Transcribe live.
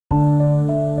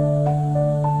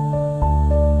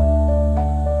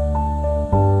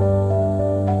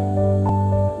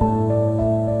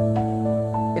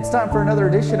for another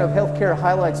edition of Healthcare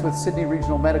Highlights with Sidney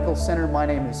Regional Medical Center. My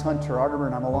name is Hunter Artemer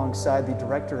and I'm alongside the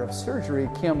Director of Surgery,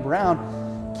 Kim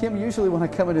Brown. Kim, usually when I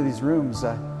come into these rooms,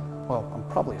 well, I'm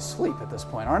probably asleep at this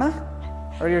point, aren't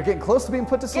I? Or you're getting close to being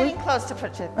put to sleep? Getting close to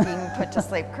being put to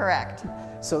sleep, correct.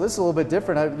 So this is a little bit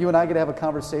different. You and I get to have a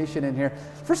conversation in here.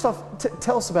 First off,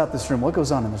 tell us about this room. What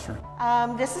goes on in this room?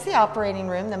 This is the operating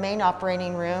room, the main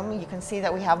operating room. You can see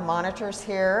that we have monitors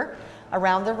here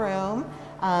around the room.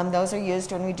 Those are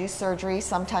used when we do surgery.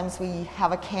 Sometimes we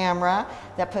have a camera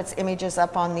that puts images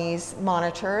up on these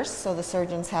monitors so the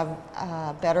surgeons have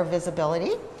better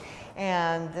visibility.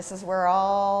 And this is where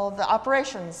all the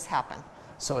operations happen.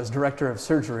 So as Director of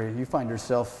Surgery, you find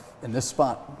yourself in this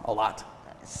spot a lot.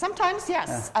 Sometimes,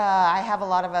 yes. Yeah. I have a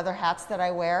lot of other hats that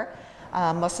I wear.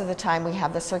 Most of the time we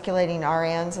have the circulating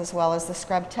RNs as well as the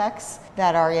scrub techs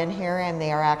that are in here, and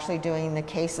they are actually doing the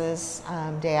cases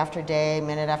day after day,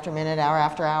 minute after minute, hour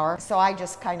after hour. So I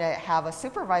just kind of have a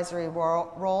supervisory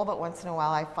role, but once in a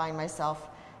while I find myself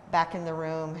back in the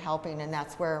room helping, and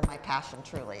that's where my passion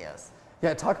truly is.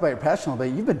 Yeah, talk about your passion a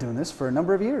little bit. You've been doing this for a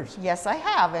number of years. Yes, I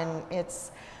have, and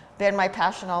it's been my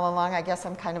passion all along. I guess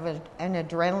I'm kind of an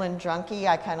adrenaline junkie.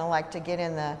 I kind of like to get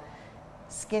in the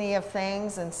skinny of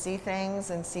things and see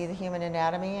the human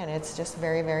anatomy, and it's just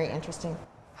very, very interesting.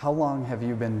 How long have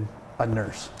you been a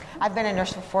nurse? I've been a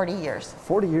nurse for 40 years.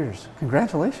 40 years.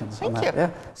 Congratulations. Thank on that. you.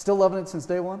 Yeah. Still loving it since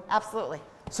day one? Absolutely.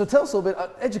 So tell us a little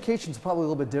bit, education's probably a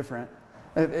little bit different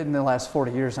in the last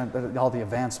 40 years, all the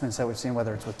advancements that we've seen,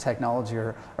 whether it's with technology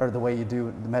or the way you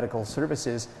do the medical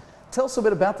services. Tell us a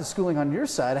bit about the schooling on your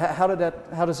side. How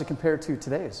does it compare to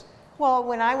today's? Well,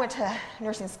 when I went to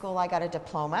nursing school, I got a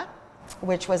diploma,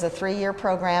 which was a 3-year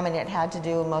program, and it had to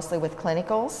do mostly with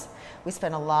clinicals. We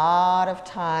spent a lot of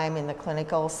time in the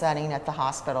clinical setting at the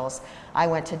hospitals. I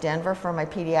went to Denver for my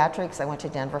pediatrics. I went to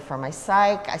Denver for my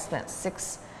psych. I spent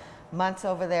 6 months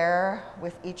over there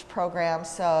with each program,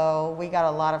 so we got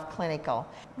a lot of clinical.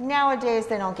 Nowadays,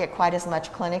 they don't get quite as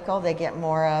much clinical. They get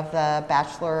more of the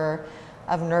Bachelor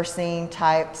of Nursing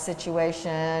type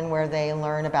situation where they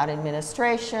learn about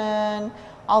administration,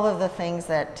 all of the things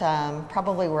that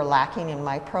probably were lacking in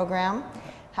my program.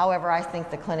 However, I think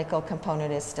the clinical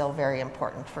component is still very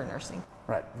important for nursing.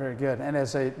 Right, very good. And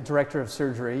as a Director of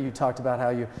Surgery, you talked about how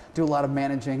you do a lot of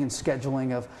managing and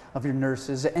scheduling of your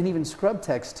nurses and even scrub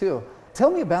techs too.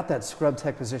 Tell me about that scrub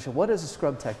tech position. What does a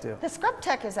scrub tech do? The scrub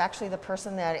tech is actually the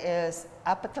person that is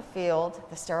up at the field,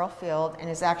 the sterile field, and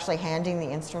is actually handing the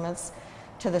instruments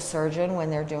to the surgeon when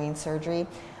they're doing surgery.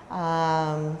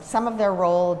 Some of their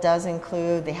role does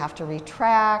include they have to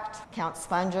retract, count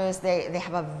sponges. They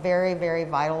have a very, very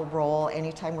vital role.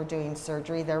 Anytime we're doing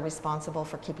surgery, they're responsible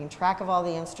for keeping track of all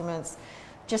the instruments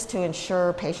just to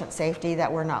ensure patient safety,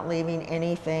 that we're not leaving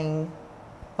anything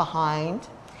behind.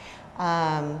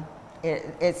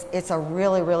 It's a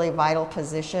really, really vital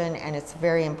position, and it's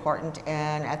very important.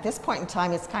 And at this point in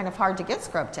time, it's kind of hard to get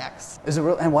scrub techs. Is it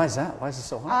real? And why is that? Why is it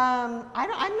so hard?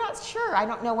 I'm not sure. I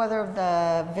don't know whether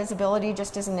the visibility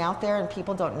just isn't out there and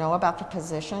people don't know about the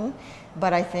position.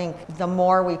 But I think the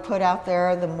more we put out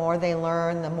there, the more they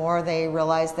learn, the more they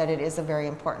realize that it is a very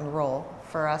important role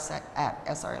for us at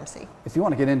SRMC. If you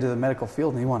want to get into the medical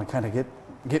field and you want to kind of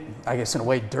get, I guess in a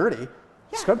way, dirty,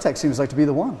 yeah. Scrub tech seems like to be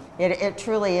the one. It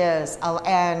truly is.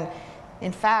 And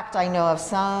in fact, I know of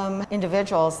some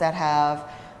individuals that have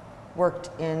worked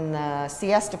in the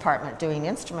CS department doing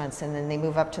instruments, and then they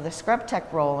move up to the scrub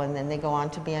tech role, and then they go on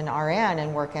to be an RN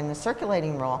and work in the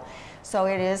circulating role. So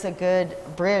it is a good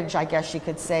bridge, I guess you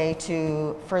could say,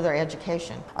 to further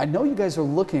education. I know you guys are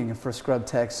looking for scrub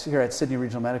techs here at Sidney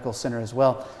Regional Medical Center as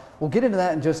well. We'll get into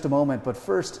that in just a moment, but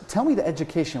first, tell me the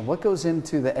education. What goes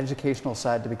into the educational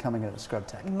side to becoming a scrub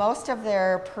tech? Most of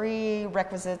their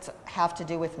prerequisites have to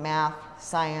do with math,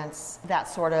 science, that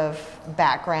sort of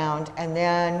background, and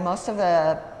then most of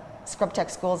the scrub tech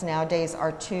schools nowadays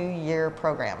are 2-year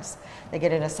programs. They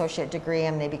get an associate degree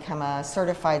and they become a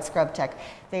certified scrub tech.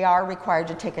 They are required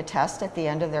to take a test at the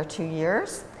end of their 2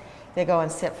 years. They go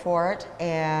and sit for it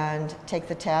and take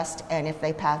the test, and if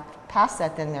they pass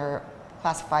that, then they're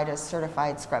classified as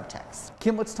certified scrub techs.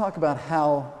 Kim, let's talk about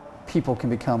how people can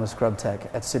become a scrub tech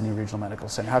at Sidney Regional Medical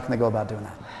Center. How can they go about doing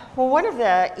that? Well, one of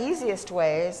the easiest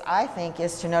ways, I think,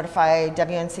 is to notify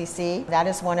WNCC. That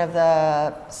is one of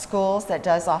the schools that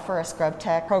does offer a scrub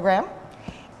tech program.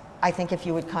 I think if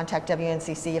you would contact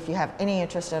WNCC, if you have any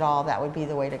interest at all, that would be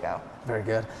the way to go. Very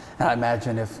good. And I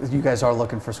imagine if you guys are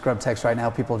looking for scrub techs right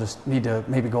now, people just need to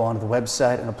maybe go onto the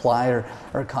website and apply or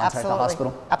contact the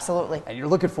hospital. Absolutely. And you're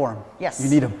looking for them. Yes. You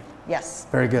need them. Yes.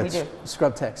 Very good. We do.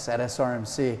 Scrub techs at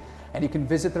SRMC. And you can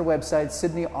visit their website,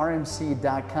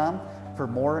 sydneyrmc.com, for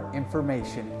more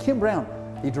information. Kim Brown,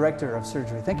 the Director of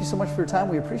Surgery, thank you so much for your time.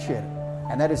 We appreciate it.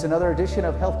 And that is another edition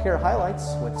of Healthcare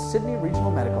Highlights with Sidney Regional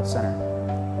Medical Center.